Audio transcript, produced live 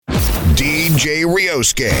DJ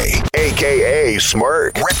Ryosuke, a.k.a.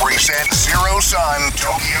 Smirk, represent Zero Sun,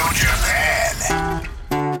 Tokyo, Japan.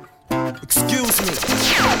 Excuse me.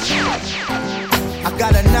 I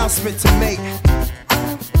got an announcement to make.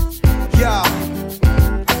 Yo.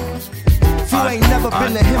 If you ain't never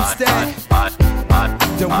been to Hempstead,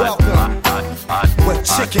 then welcome. Where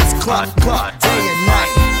chickens cluck cluck day and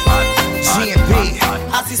night. G&B.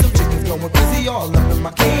 I see some chickens going crazy all up in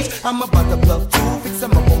my cage. I'm about to plug two, fix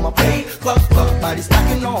them up on my pay. Cluck cluck, body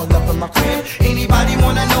stacking all up in my crib. Anybody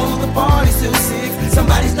wanna know the party's still sick?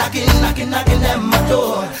 Somebody's knocking at my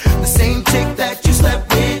door. The same chick that you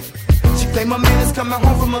slept with. She claimed my man is coming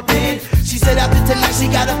home from a bed. She said after tonight she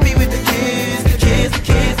gotta be with the kids. The kids, the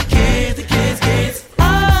kids, the kids, the kids, kids.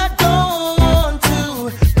 I don't want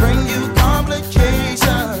to bring you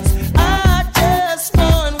complications. I just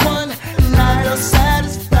want one night of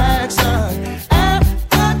satisfaction.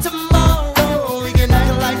 After tomorrow we can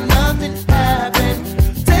act like nothing happened.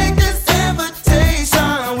 Take this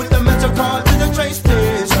invitation with the Metro card to the train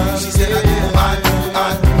station. She said I do.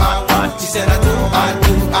 She said I do.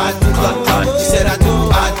 Cluck, cluck. She said I do.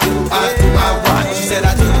 She said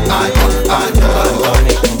I do.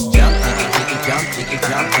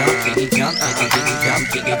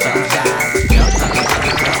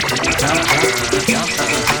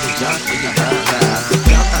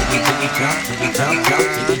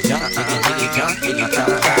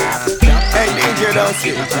 Hey, DJ,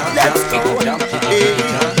 let's go.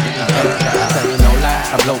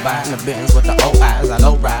 I blow by in the Benz with the old eyes. I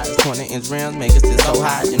low rise, 20-inch rims, make it sit so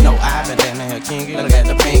high. You know I've been down here kinky. Look at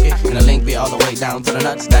the pinky, and the link be all the way down to the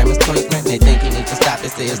nuts. Diamonds twinkling, they think you need to stop. They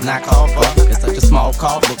say it's not called for. It's such a small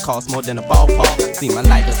car, but costs more than a ballpark. See, my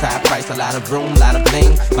life is high price, a lot of room, a lot of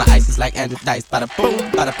bling. My ice is like Andrew Dice, bada boom,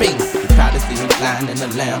 bada bing. You proud to see me flying in the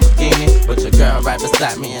Lamborghini, but your girl right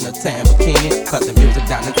beside me in a tan bikini. Cut the music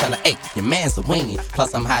down and tell her, hey, your man's a weenie.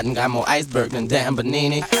 Plus I'm hot and got more iceberg than Dan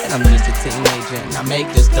Bonini. And I'm just a teenager and I make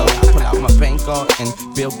this dope. I pull out my bank card and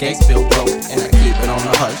Bill Gates feel broke. And I keep it on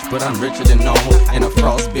the hush, but I'm richer than normal. And a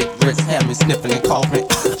frostbit grits have me sniffing and coughing.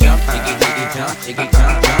 Jump, jiggy, jiggy, jump, jiggy,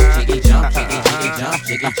 jump, jump, jiggy, jump, jiggy, jiggy, jump,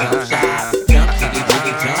 jiggy, jump, jive. Jump, jiggy,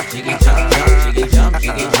 jiggy, jump, jiggy, jump, jump, jiggy, jump,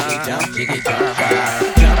 jiggy, jiggy, jump, jiggy, jump,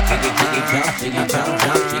 jive. Jump, jiggy, jiggy, jump, jiggy, jump,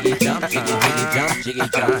 jump, jiggy, jump, jiggy, jiggy, jump, jiggy,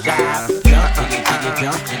 jump, jive. Jump, jiggy, jiggy,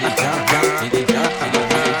 jump, jiggy, jump, jump, jiggy, jump, jiggy, jiggy, jump, jiggy, jump,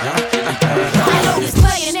 jive. I know this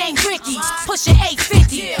player named Ricky, pushing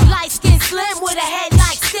 850, light skin slim with a head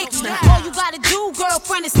like sticky. All you gotta do,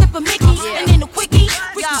 girlfriend, is slip a Mickey, and in the quickie,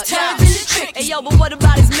 Ricky turns into tricky. Hey yo, but what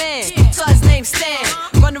about his man? Cuz name's Stan,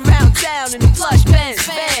 run around town in a plush Benz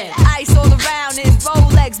van. Ice all around his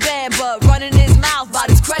Rolex band, but running his mouth about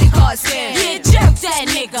his credit card scam. Yeah, jerk that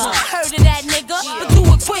nigga, heard of that nigga, but do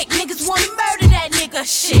it quick, niggas wanna murder that nigga.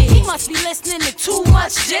 Shit, he must be listening to too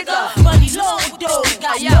much jigger, but he low though, he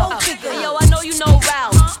got no figure. Yo, I know you know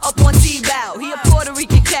Ralph, up on T-Bow, he a Puerto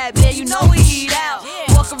Rican cat, yeah, you know he eat out.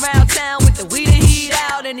 Walk around town with the weed and heat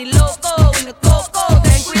out, and he loco in the coco,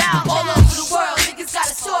 then we out. All over the world, niggas got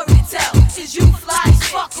a story to tell. Is you fly as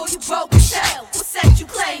fuck or you broke as hell? What set you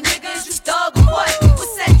claim, niggas? You thug or what? What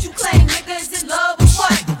set you claim, niggas? In love or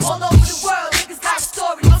what? All over the world, niggas got a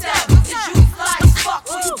story to tell. Is you fly as fuck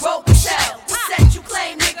or you broke as hell? What set you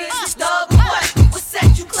claim, niggas? You thug or what? What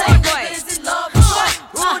set you claim, niggas? In love or what?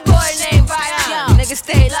 One boy named Ryan, nigga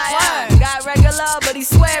stay lying. Got regular, but he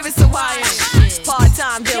swear it's Hawaiian.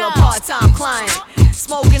 Part-time dealer, part-time client.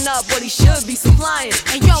 Smoking up what he should be supplying.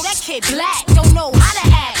 And yo, that kid black, don't know how to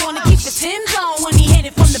act. Wanna keep the Timbs on when he hit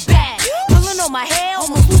it from the back. Pulling on my hair,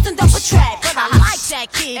 almost loosened up a track. But I like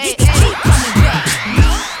that kid, he can keep coming back.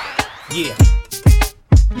 Yeah.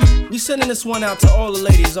 We sending this one out to all the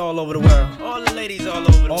ladies all over the world. All the ladies all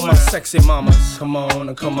over the world. All my sexy mamas, come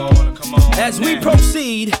on, come on, come on. As we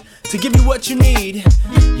proceed to give you what you need,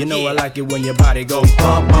 you know I like it when your body go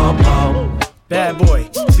bump, bump, bump. Bad boy,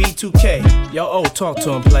 B2K, yo, oh, talk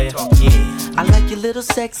to him, player. Yeah. I like your little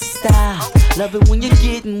sexy style. Love it when you're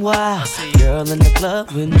getting wild. Girl in the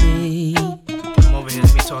club with me. Come over here,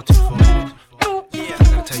 let me talk to you for a minute. Yeah, I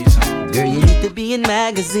gotta tell you something. Girl, you need to be in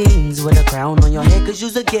magazines with a crown on your head, cause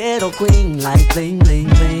you's a ghetto queen, like bling, bling,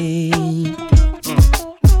 bling.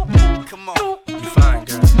 Come on, you fine,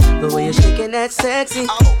 girl. The way you're shaking that sexy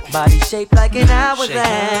body shaped like an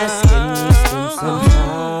hourglass. Can we spend some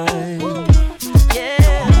time?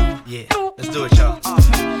 Yeah, let's do it, y'all.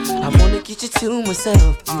 I wanna get you to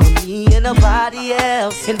myself, you and me and nobody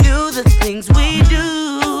else, and do the things we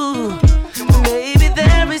do. Baby,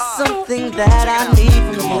 there is something that I need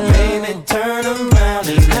from you. Come on, baby, turn around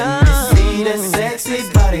and let me see that sexy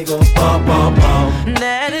body go bum, bum, bum.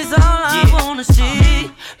 That is all I wanna see.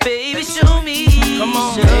 Baby, show me. Come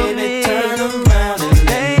on, show baby, me. turn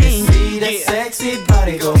sexy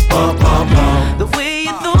body go bum bum bum. The way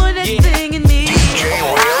you're doing that thing in me.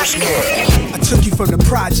 DJ I took you from the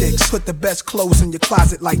projects, put the best clothes in your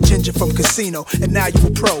closet like Ginger from Casino, and now you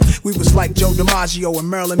a pro. We was like Joe DiMaggio and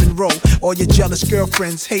Marilyn Monroe. All your jealous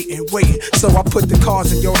girlfriends hating, waiting, so I put the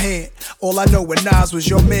cards in your hand. All I know when Nas was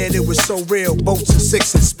your man, it was so real. Boats and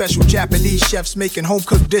sixes, special Japanese chefs making home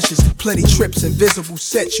cooked dishes, plenty trips, invisible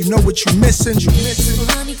sets. You know what you missing? You missing?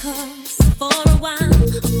 Funny 'cause for a while I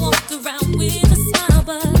walked around with a smile,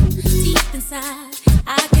 but deep inside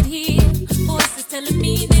I could hear voices telling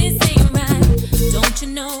me this ain't right. Don't you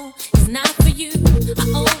know it's not for you?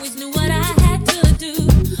 I always knew what I had to do,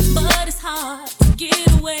 but it's hard to get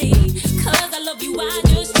away. 'Cause I love you, I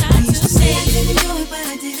just tried to say I didn't do it, but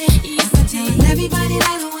I did it. Yes, I did. Telling everybody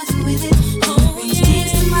that I wasn't with it. Oh, Brings yeah.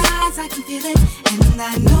 tears to my eyes, I can feel it, and I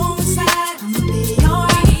know inside I'ma be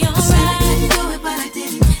alright. I said I couldn't do it, but I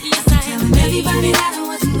did it. Yes, I am. Telling everybody that I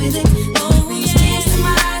wasn't with it. Oh, Brings yeah. tears to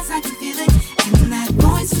my eyes, I can feel it, and that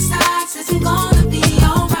voice inside says I'm gonna be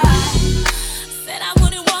alright. Said I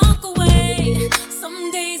wouldn't walk away.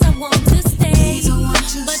 Some days I want to stay, Days I want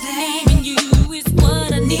to but stay. leaving you is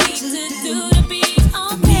what I need to do to be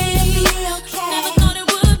okay. Be okay. Never thought it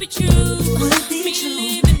would be true. Would be Me true.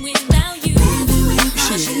 living without you.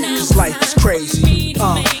 This life is crazy.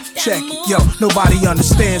 Check it, yo, nobody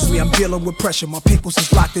understands me. I'm dealing with pressure. My peoples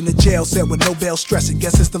is locked in the jail cell with no bail stressing.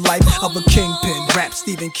 Guess it's the life of a kingpin. Rap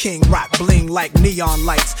Stephen King, rock bling like neon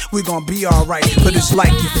lights. We gon' be alright, but it's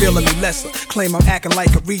like you feeling me lesser. Claim I'm acting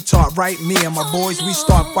like a retard, right? Me and my boys, we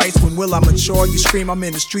start fights. When will I mature? You scream I'm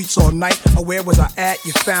in the streets all night. Or where was I at?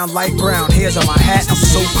 You found light brown hairs on my hat. I'm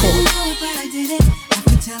so cold. But I did it.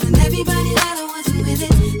 After telling everybody that I wasn't with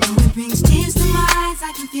it. Though it brings tears to my eyes,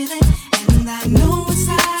 I can feel it, and I know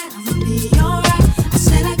inside I'ma be alright. I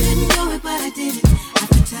said I couldn't do it, but I did it.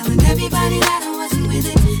 After telling everybody that I wasn't with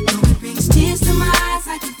it. Though it brings tears to my eyes,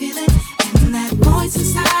 I can feel it, and that voice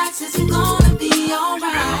inside says I'm gonna be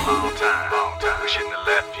alright. Long time. We shouldn't have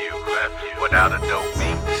left you without a dope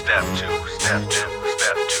beat. Step two, step two,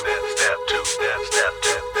 step two, step two, step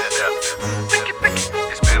two, step two.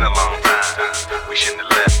 It's been a long time. We shouldn't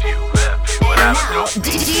have left you without a dope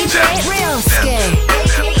beat. DJ Realski,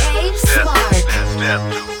 aka Smirk. Step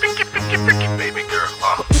two, baby girl.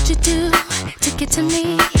 What would you do to get to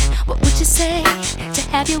me? What would you say to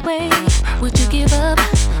have your way? Would you give up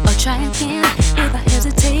or try again? If I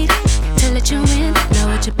hesitate to let you in, now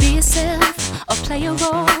would you be yourself or play a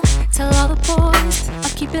role? Tell all the boys I'll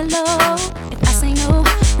keep it low. If I say no,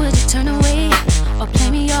 would you turn away or play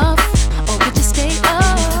me off? Or would you stay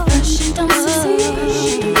up? First you don't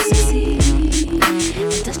succeed,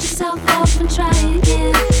 dust yourself off and try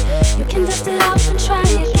again. You can dust it off and try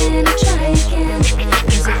again and try again.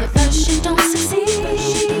 'Cause if at first you don't succeed,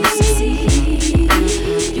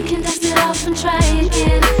 you can dust it off and try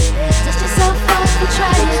again. Dust yourself off and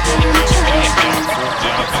try again and try again.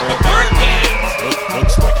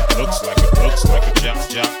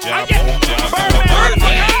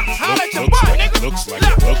 Looks like a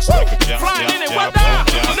job. Looks like a job.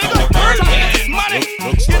 Money,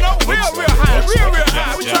 you know, real high.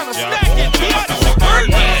 We tryna stack it,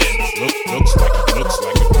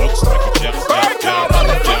 Looks like a job.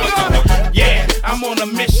 Yeah, I'm on a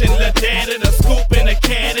mission, the daddy, the scoop in the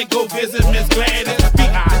caddy. Go visit Miss Gladys.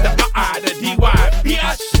 The D-Y,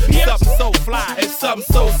 bitch. Something so fly, it's something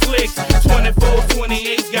so slick. 24,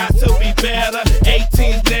 28 got to be better.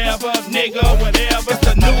 18's never, nigga, whatever. It's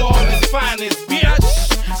the New Orleans finest, bitch.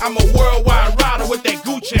 I'm a worldwide rider with that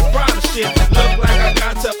Gucci and Prada shit. Look like I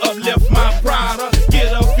got to uplift my Prada.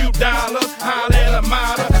 Get a few dollars, holla at a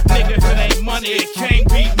model. Nigga, if it ain't money, it can't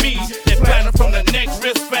beat me. They platinum from the neck,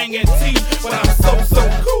 wrist, finger, and teeth. But I'm so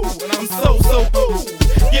cool, and I'm so cool.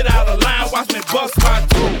 Get out of line, watch me bust my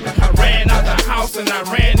tool. I ran out the house and I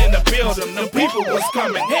ran in the building. The people was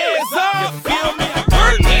coming heads up. You feel me?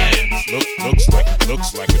 Looks like a job.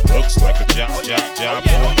 Looks like a job. Looks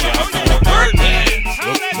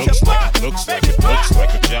like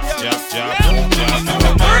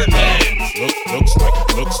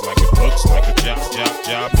a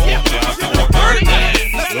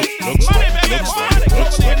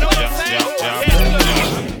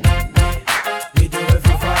job. We do it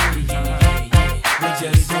for fun. We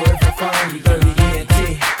just do it for fun. Dirty ENT.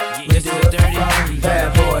 We do it for fun.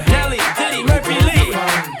 Bad boy. Nelly, Diddy, Murphy, Lee.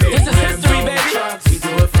 This is history, baby. We do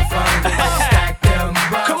it for fun. Stack them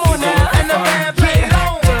bucks. Come on now, and the bad play on.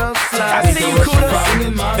 I see you,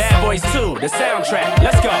 Kudos. Bad Boys 2, the soundtrack.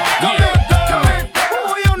 Let's go. Yeah. Who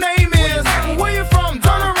your name is? Where you from?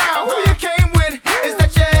 Turn around. Who you came with? Is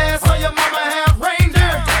that your ass or your mama half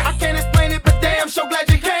reindeer? I can't explain it, but damn, so glad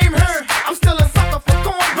you came here. I'm still a sucker for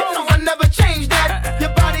corn. No, I never changed that.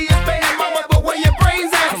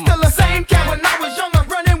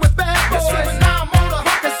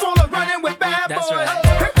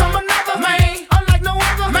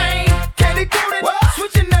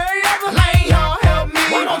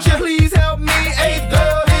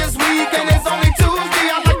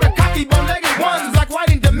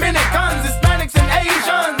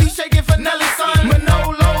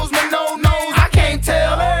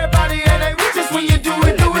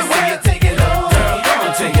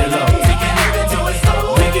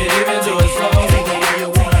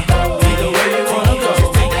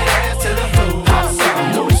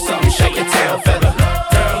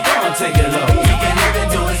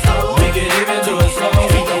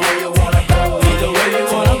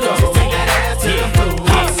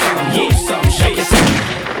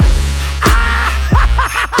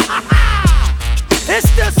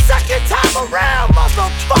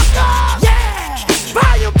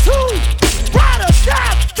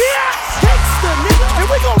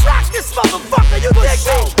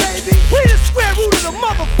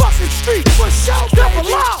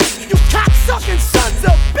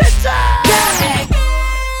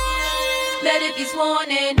 this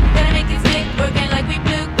warning. Gotta make it stick, working like we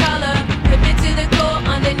blue collar. Flip it to the core,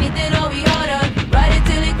 underneath it all we harder. Ride it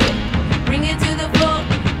till it quick, bring it to the floor.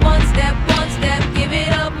 One step, give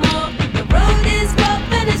it up more. The road is rough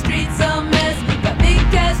and the streets a mess. Got big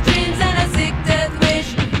cash dreams and a sick death wish.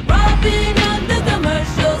 Robbing up the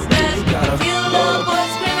commercial stash. Kill the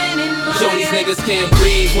boys screaming in my Show these ear. niggas can't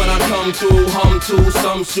breathe when I come through. Hum to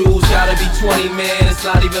some shoes, gotta be 20, man. It's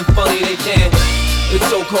not even funny, they can't. The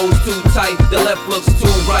chokehold's too tight, the left looks too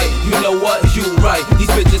right. You know what? You right. These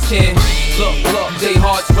bitches can't. Look, they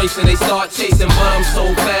hearts racing, they start chasing, but I'm so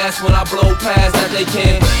fast when I blow past that they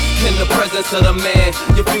can't. In the presence of the man,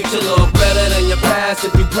 your future look better than your past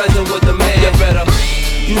if you present with the man. You better.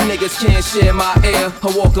 You niggas can't share my air. I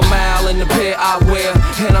walk a mile in the pair I wear,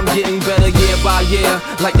 and I'm getting better year by year,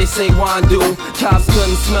 like they say wine do. Cops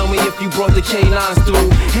couldn't smell me if you brought the canines through,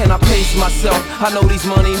 and I pace myself. I know these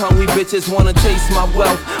money hungry bitches wanna taste my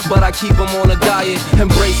wealth, but I keep them on a diet,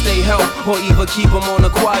 embrace their health, or either keep them on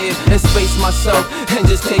the quiet and space myself and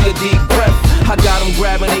just take a deep breath. I got them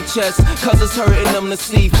grabbing their chest, cause it's hurting them to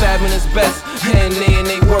see fabbing is best, and they in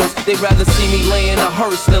they worst. They'd rather see me laying a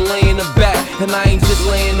hearse than laying the back, and I ain't just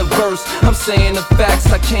laying the verse, I'm saying the facts.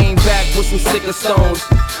 I came back with some sicker stones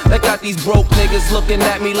that got these broke niggas looking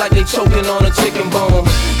at me like they choking on a chicken bone.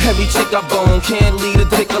 Every chick I bone can't leave a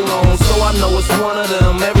dick alone, so I know it's one of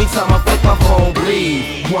them. Every time I flip my phone,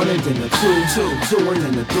 breathe. One and then the two and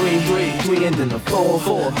then the three and then the four,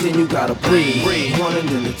 then you gotta breathe. One and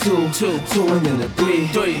then the two and then the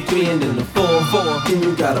three and then the four, then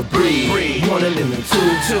you gotta breathe. One and then the two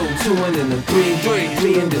and then the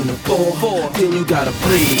three and then the four, then you gotta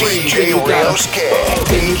breathe. DJ Rioske,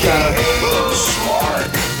 a.k.a.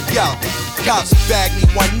 Smirk. Yo, cops bagged me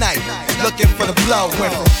one night, looking for the blow.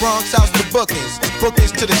 Went from Bronx house to Bookings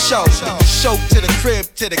to the show to the crib,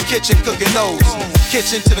 to the kitchen cooking those,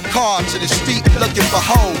 kitchen to the car, to the street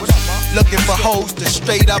looking for hoes to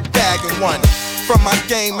straight up bagging one. From my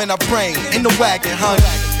game and a brain in the wagon, hun.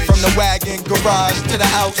 From the wagon garage to the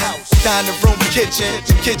house, dining room,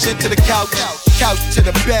 kitchen to the couch to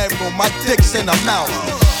the bedroom, my dick's in the mouth.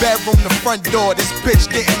 Bedroom, the front door, this bitch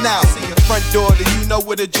getting out. Front door, do you know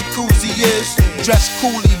what a jacuzzi is? Dress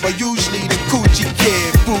coolly, but usually the coochie kid,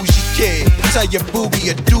 bougie kid. Tell your booby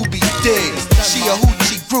a doobie diz. She a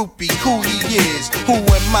hoochie groupie, who he is, who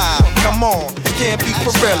am I? Come on, can't be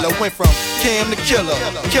for real. Went from Cam to Killer,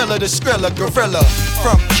 Killer to Skrilla, Gorilla.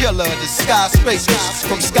 From Killer to Skyscrapers,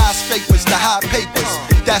 from skyscrapers to high papers.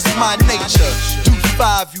 That's my nature. Do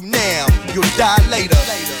 5 you now, you'll die later.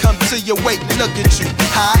 Come to your weight, look at you,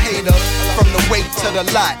 high hater. From the weight to the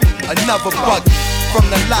lot, another buggy. From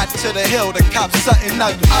the lot to the hill, the cops something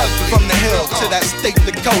ugly. From the hill to that state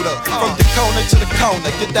Dakota. From Dakota to the corner,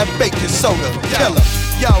 get that bacon soda. Killer,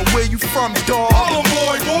 yo, where you from, dawg? Holla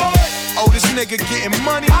boy. Oh, this nigga getting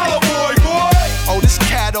money. Holla boy. Oh, this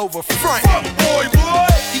cat over front. Fuck boy.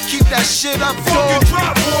 He keep that shit up, Fucking dawg.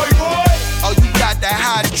 drop boy. Oh, you got that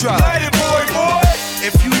high drop. Light it boy.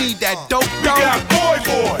 If you need that dope, We got boy.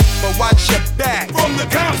 but watch your back. From the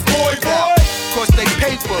cops boy. Cause they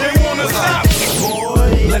paper. They wanna stop.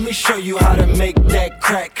 Let me show you how to make that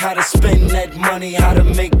crack, how to spend that money, how to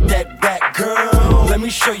make that back, girl. Let me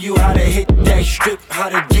show you how to hit that strip, how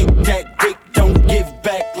to get that dick, don't give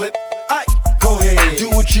back lip. Go ahead, do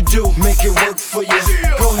what you do, make it work for you.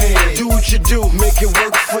 Go ahead, do what you do, make it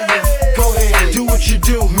work for you. Go ahead, do what you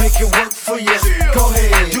do, make it work for you. Go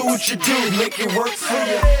ahead, do what you do, make it work for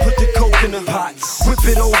you. Put the coke in the pot, whip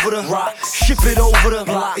it over the rocks, ship it over the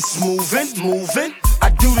block. It's moving. I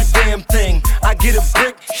do the damn thing. I get a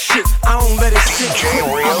brick, shit. I don't let it sit. I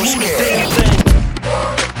move the damn thing.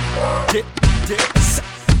 Dip, dip,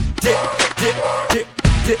 dip, dip, dip,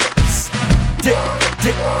 dip, dip, dip,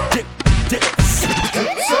 dip, dip.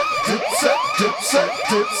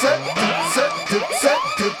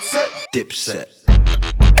 Dipset.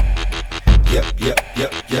 Yep.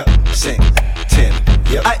 Sing 10.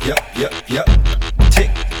 Yep. Tick.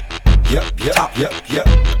 Yep. Top. Yep.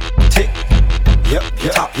 Tick. Yep.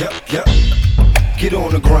 Top. Yep. Get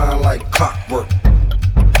on the grind like clockwork.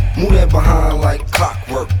 Move that behind like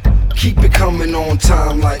clockwork. Keep it coming on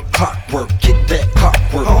time like clockwork. Get that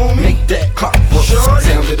clockwork, make that clockwork.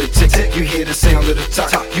 Sound of the tick, you hear the sound of the top.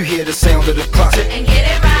 You hear the sound of the clock. And get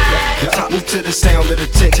it right. Top, move to the sound of the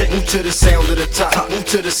tick. Move to the sound of the top. Move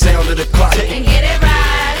to the sound of the clock. And get it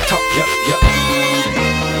right. Top, yep.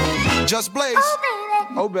 Just Blaze.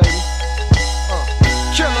 Oh baby.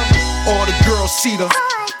 Killer. All the girls see them.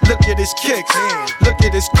 Look at his kicks. Look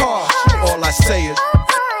at his car. All I say is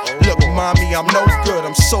Look, mommy, I'm no good,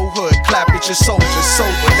 I'm so hood. Clap at your soldier,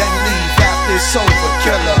 sober, then leave after it's over.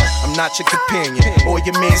 Killer, I'm not your companion or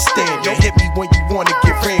your man standing. Hit me when you wanna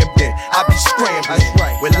get rammed in. I be scrambling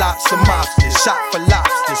with lots of mobsters, shot for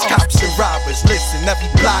lobsters, cops and robbers. Listen, every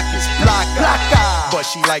block is block. But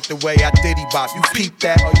she like the way I diddy bop. You peep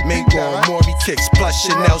that? Mingo on Maury kicks plus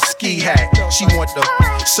Chanel ski hat. She want the,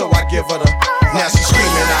 so I give her the. Now she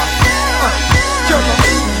screaming out.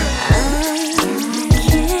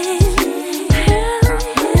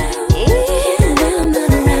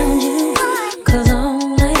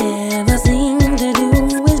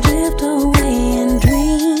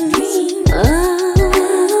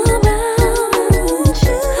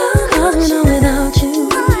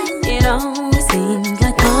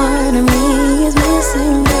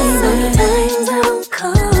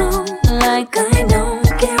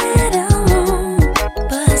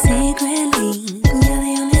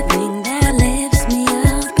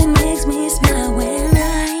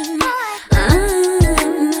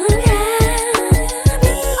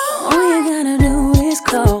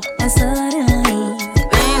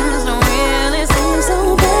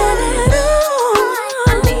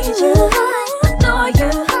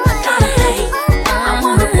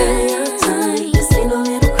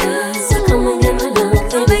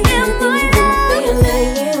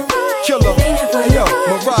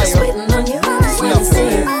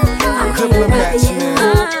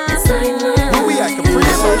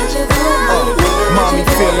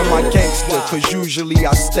 Cause usually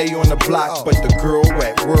I stay on the block, but the girl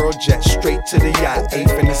at World Jet straight to the yacht,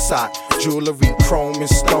 eighth in the sock, jewelry, chrome and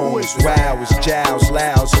stones, wows, jowls,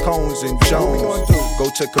 lows, cones and Jones. Go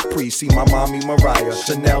to Capri, see my mommy Mariah,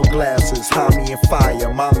 Chanel glasses, Homie and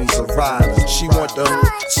fire, mommy's a rider. She want the,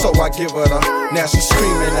 so I give her the, now she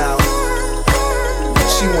screaming out.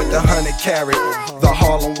 She want the 100 carat, the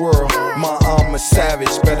Harlem World. My arm a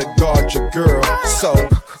savage, better guard your girl. So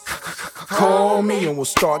call me and we'll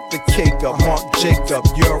start the cake up. Mark Jacob,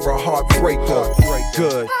 you're a heartbreaker.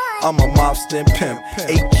 Good, I'm a mobster and pimp.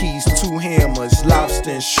 8 keys, 2 hammers,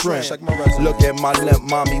 lobster and shrimp. Look at my limp,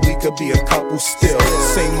 mommy, we could be a couple still.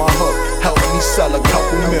 Sing my hook, help me sell a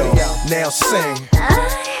couple mil. Now sing.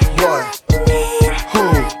 What? Who?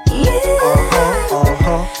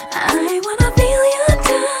 I wanna feel your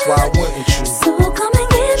touch. Why wouldn't you? So come and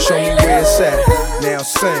get show me where it's at. Now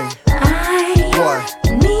sing. What?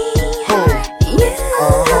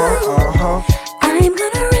 I'm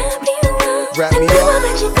gonna wrap you up. Wrap me up.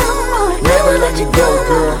 Never let you go,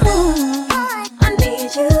 girl. I need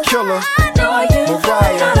you. Killer.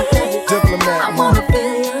 Mariah. Diplomat. I wanna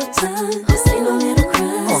feel your touch. This ain't no little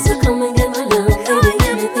cry. So come and get my love. Baby,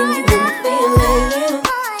 anything you want, feel like you.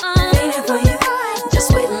 Waiting for you. Just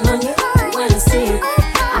waiting on you. When I see you,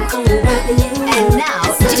 I'm coming back to you. And now,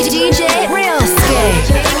 DJ Real Skate.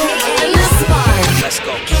 Let's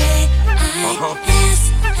go.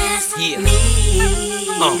 Yeah.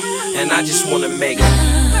 And I just wanna make it.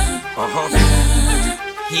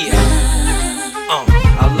 Yeah.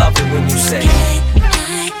 I love it when you say.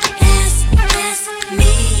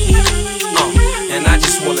 And I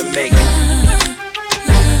just wanna make it.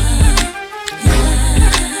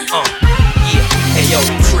 Yeah. Hey yo,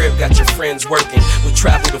 the crib got your friends working. We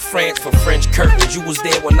traveled to France for French curtains. You was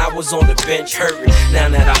there when I was on the bench hurting. Now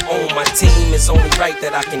that I own my team, it's only right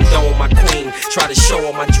that I can dome my queen. Try to show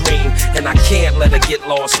her my dream, and I can't let her get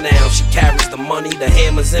lost now. She carries the money, the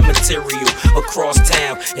hammers and material across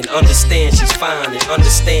town. And understand she's fine, and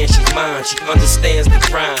understand she's mine. She understands the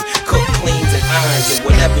grind, cook, cleans and irons. And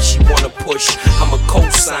whatever she wanna push, I'ma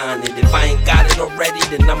co-sign it. If I ain't got it already,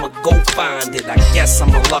 then I'ma go find it. I guess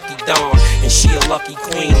I'm a lucky dawn, and she a lucky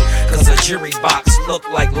queen. Cause her jury box look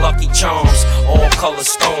like Lucky Charms, all color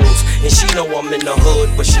stones. And she know I'm in the hood,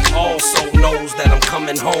 but she also knows that I'm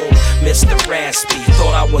coming home. Mr. Raspy,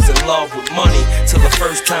 thought I was in love with money till the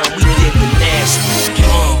first time we did the nasty.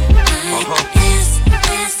 Yeah.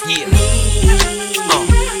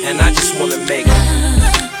 And I just wanna make it.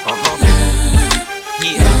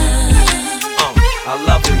 Yeah. I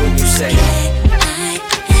love it when you say.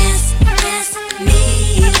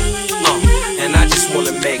 And I just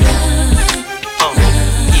wanna make it.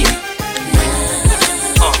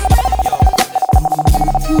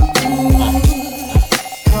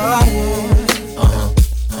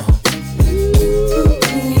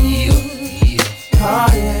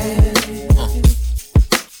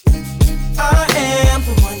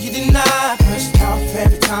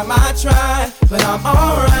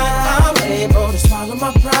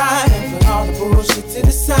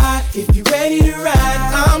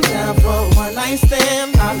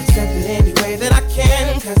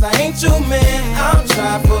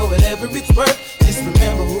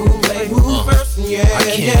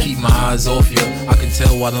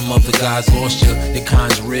 why them other guys lost you. Your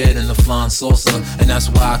kind's red and the flying saucer, and that's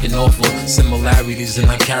why I can offer similarities in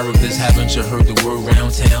our characters. Haven't you heard the word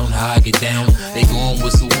round town? How I get down, they gon'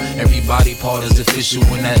 whistle. Everybody part is official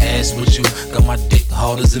when that ass with you. Got my dick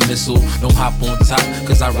hard as a missile. Don't hop on top,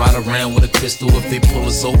 cause I ride around with a pistol. If they pull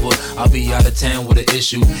us over, I'll be out of town with an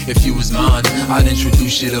issue. If you was mine, I'd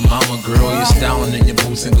introduce you to mama. Girl, you're styling in your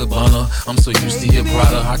boots and Gabbana. I'm so used to your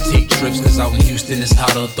Prada. I take trips cause out in Houston it's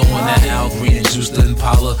hotter. Throwing that Al Green and juice to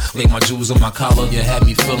Impala. Like my jewels on my collar. You had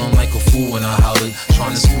me feeling like a fool when I hollered.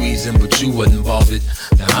 Trying to squeeze in but you wasn't bothered.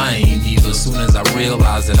 Now I ain't either. Soon as I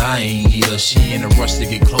realized that I ain't either. She in a rush to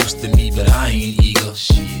get close to me but I ain't eager.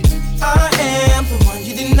 Shit. I am the one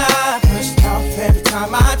you deny. Brushed off every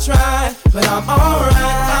time I try. But I'm alright.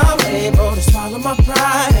 I'm able to swallow my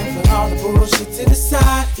pride and put all the bullshit to the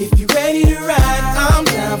side. If you ready to ride, I'm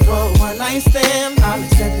down for a one night stand. I'll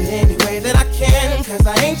accept it any way that I can. Cause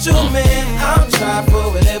I ain't your man. I'm trying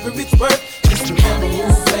for whatever it's worth. Just remember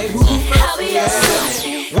who say who first. Yeah.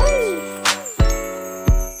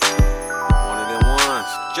 One of them ones.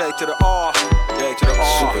 J to the R. J to the R.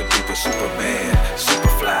 Super duper, super bad.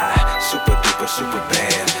 Super fly. Super duper, super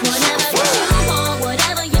bad. Super fly.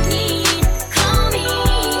 Whatever you need, call me.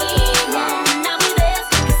 And I'll be there.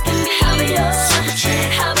 I'll be yours. I'll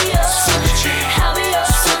be yours. I'll be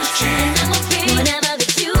yours. And I'ma be whatever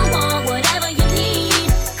that you want. Whatever you need,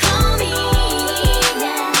 call me.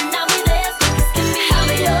 And I'll be there. I'll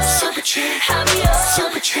be yours. I'll be yours.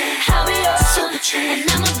 I'll be yours. And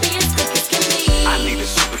I'ma be as quick as can be. I need a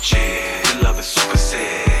super chick. Your love is super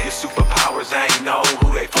sick. Your superpowers, I ain't know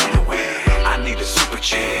who they fooling with. I need a super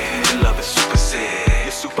chick. Your love is super sick.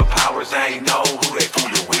 Your superpowers, I ain't know who they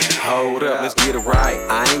fooling with. Hold up, let's get it right.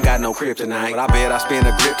 I ain't got no crib tonight, but I bet I spend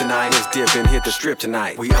a grip tonight. Let's dip and hit the strip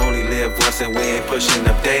tonight. We only live once and we ain't pushing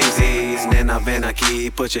up daisies. And then I've been a key,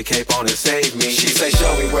 put your cape on and save me. She say,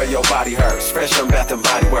 show me where your body hurts. Fresh from Bath and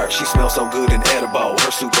Body Works. She smells so good and edible.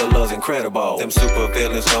 Her super love's incredible. Them super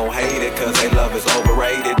villains gon' hate it, cause they love is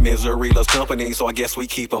overrated. Misery loves company, so I guess we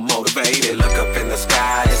keep them motivated. Look up in the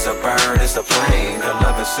sky, it's a bird, it's a plane. Her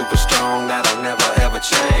love is super strong, that'll never ever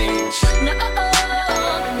change. Never.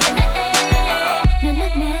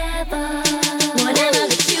 Whatever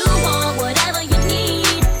that you want, whatever you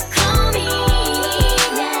need, call me.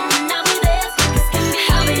 And I'll be there.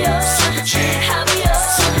 I'll be yours. I'll be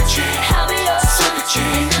yours. I'll be yours.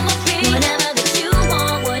 And I'ma be whatever that you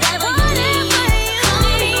want, whatever you need,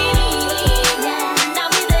 call me. And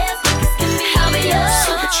I'll be there. I'll be yours.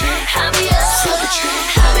 I'll be yours.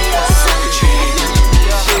 I'll be yours.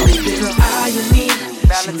 Little eye on me.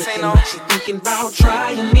 Valentino. She thinking about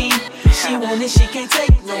trying me. She want it, she can't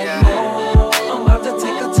take no more. I'm about to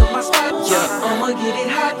take her to my spot. Yeah. I'ma get it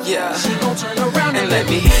hot. Yeah. She gon' turn around and let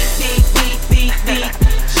me beat. She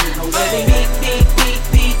gon' let me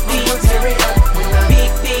beat. I'ma tear it up when I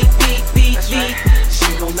beat. She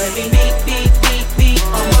gon' let me beat.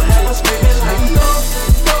 I'ma have her screaming like go.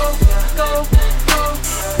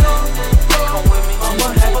 I'ma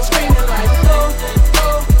have her screaming like go.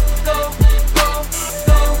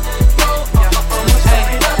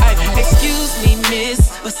 Excuse me, miss,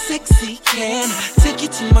 but sexy can I take you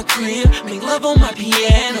to my crib, make love on my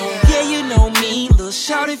piano. Yeah, you know me, little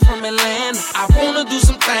shawty from Atlanta. I wanna do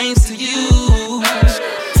some things to you.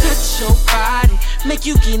 Touch your body, make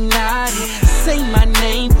you get naughty. Say my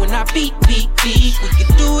name when I beat. We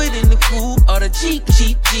can do it in the coupe or the Jeep.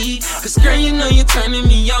 Cause girl, you know you're turning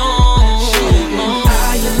me on. She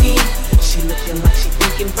eyeing me, she looking like she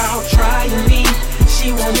thinking about trying me.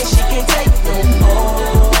 She want it, she can't take no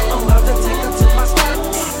more. I'm about to take her to my spot.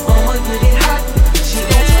 I'ma get it hot. She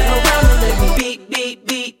gon' turn around and let me beat.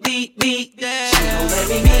 Yeah. She gon' let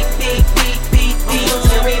me beat. I'ma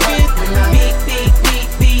tear it up when I beat.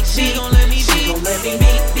 She gon' let me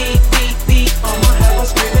beat. I'ma have her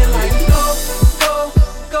screaming like go.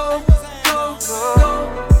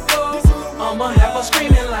 I'ma have her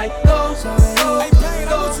screaming like go.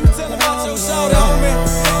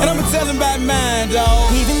 And I'ma tell him about mine,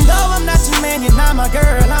 dawg. Even though I'm not your man, you're not my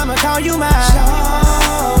girl, I'ma call you mine.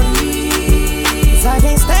 Shawty. Cause I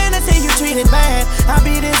can't stand to see you treated bad. I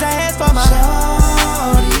beat his ass for my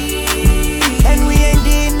shawty. And we ain't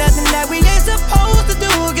did nothing that we ain't supposed to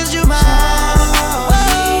do, cause you mine.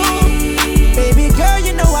 Whoa. Baby girl,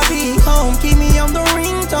 you know I be home, keep me on the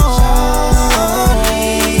ringtone.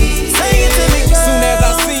 Sing it to me, girl. Soon as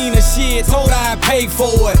I seen her shit, told her I'd pay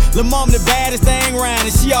for it. Lil' mama the baddest thing round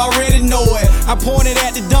and she already know it. I pointed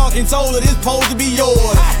at the dunk and told her this supposed to be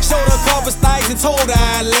yours. Showed her a couple stikes and told her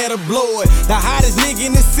I'd let her blow it. The hottest nigga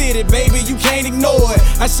in the city, with it, baby, you can't ignore it.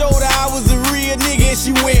 I showed her I was a real nigga and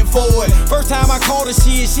she went for it. First time I called her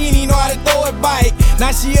shit, she didn't even know how to throw it back.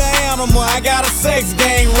 Now she an animal, I got a sex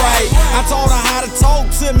game right. I taught her how to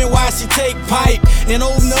talk to me while she take pipe, and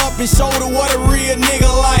open up and show her what a real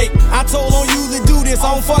nigga like. I told her don't usually do this,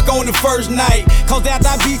 I don't fuck on the first night, cause after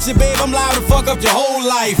I beat you, babe, I'm liable to fuck up your whole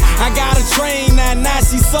life. I got a train now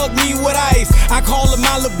she suck me with ice. I call her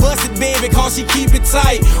my little busted baby, cause she keep it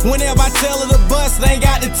tight. Whenever I tell her to bust, I ain't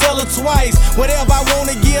got to tell her twice. Whatever I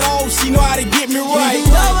wanna get off, she know how to get me right.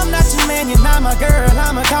 You know I'm not your man, you're not my girl,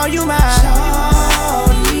 I'ma call you mine.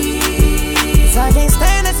 Shawty, 'cause I can't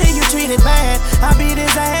stand to see you treated bad. I beat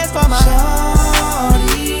his ass for my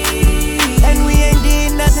shawty, and we ain't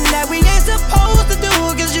did nothing that we ain't supposed to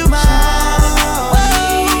do, 'cause you mine.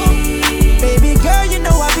 Baby girl, you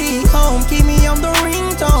know I be home, keep me on the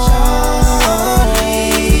ringtone.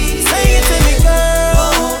 Sing it to me, girl.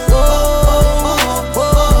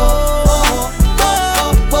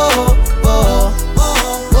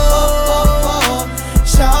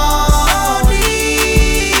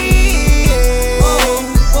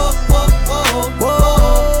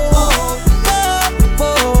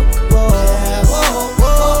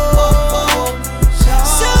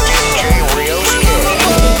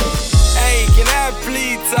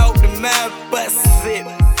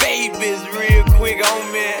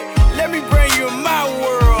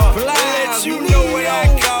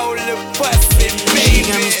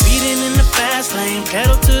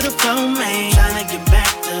 Pedal to the floor, man. Tryna get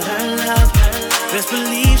back to her love. Best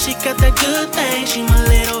believe she got that good thing. She my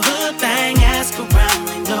little hood thing. Ask around,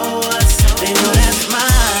 they know us. They know that's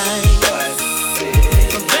mine.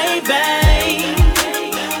 But baby,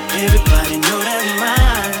 everybody know that's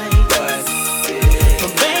mine.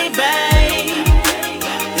 But baby,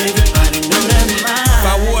 everybody know that's mine. If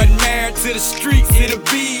I wasn't married to the streets, it'll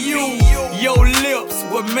be you. Your lips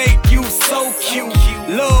would make you so cute.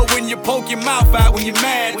 Love when you poke your mouth out when you're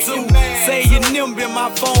mad too. Say your nimble in my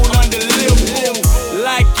phone under lip boom.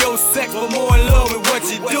 Like your sex, but more in love with what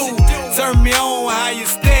you do. Turn me on how you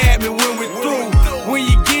stab me when we're through. When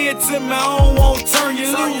you get to me, I don't want to turn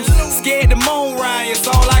you loose. Scared to moan, Ryan,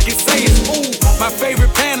 so all I can say is ooh. My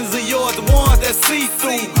favorite panties are yours, the ones that see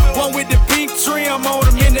through. One with the pink trim on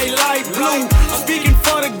them and they light blue. Speaking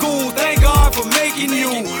for the goons, thank God for making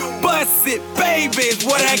you. Bust it, baby, is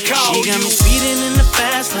what I call you. She got me speeding in the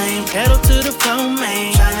fast lane, pedal to the floor,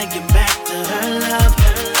 man. Tryna get back to her love.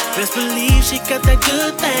 Best believe she got that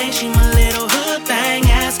good thing. She my little hood thing.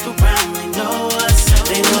 Ask around, they know us.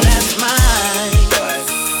 They know that's mine.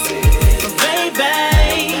 But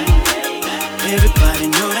baby, everybody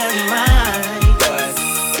know that's mine.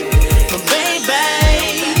 But baby,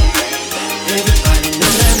 everybody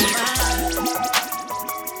know that's mine.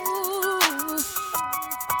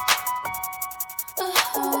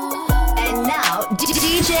 And now,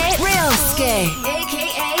 DJ Realski,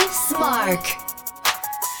 aka Smirk.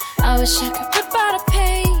 I wish I could rip out a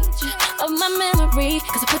page of my memory,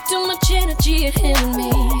 'cause I put too much energy in him and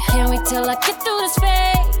me. Can't wait till I get through this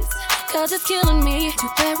phase, 'cause it's killing me. Too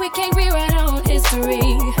bad we can't rewrite our own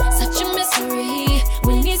history. Such a mystery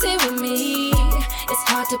when he's here with me. It's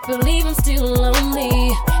hard to believe I'm still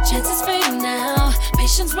lonely. Chances fading now,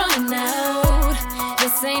 patience running out.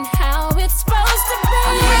 This ain't how it's supposed to be.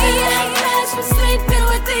 I'm ready to match for sleeping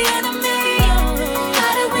with the enemy.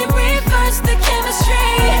 How do we reverse the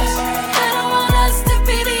chemistry? I don't want us to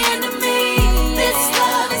be the enemy. This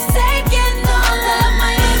love is taking all of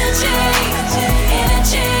my energy.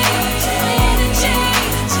 Energy, my energy.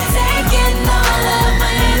 Taking all of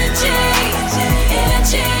my energy.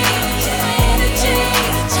 Energy, my energy.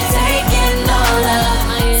 Taking all of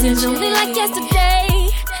my energy. Seems only like yesterday,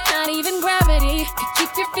 not even gravity could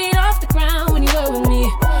keep your feet off the ground when you were with me.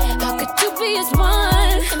 How could two be as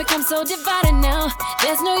one and become so divided now?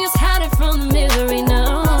 There's no use hiding from the misery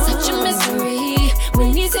now. Such a mystery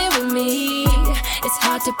when he's here with me. It's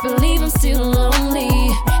hard to believe I'm still lonely.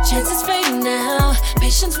 Chances fading now,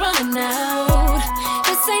 patience running out.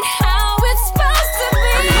 This ain't how it's supposed to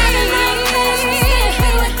be. I'm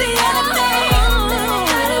sleeping with the enemy.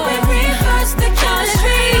 How do we reverse the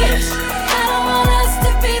chemistry? I don't want us to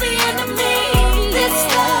be the enemy. This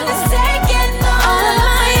love is taking all of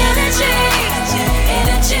my energy.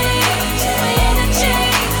 Energy, my energy.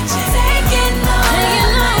 Taking all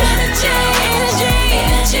of my energy. Energy,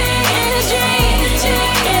 energy, energy,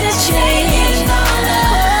 energy. Taking all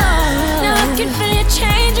of. Now I can feel you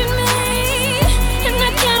changing me, and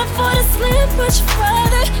I can't afford to slip much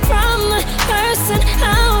further from the person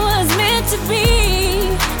I was meant to be.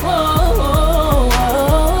 Whoa, whoa,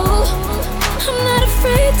 whoa. I'm not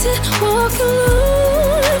afraid to walk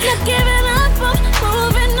alone. Not giving up, I'm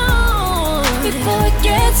moving on.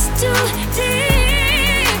 too deep.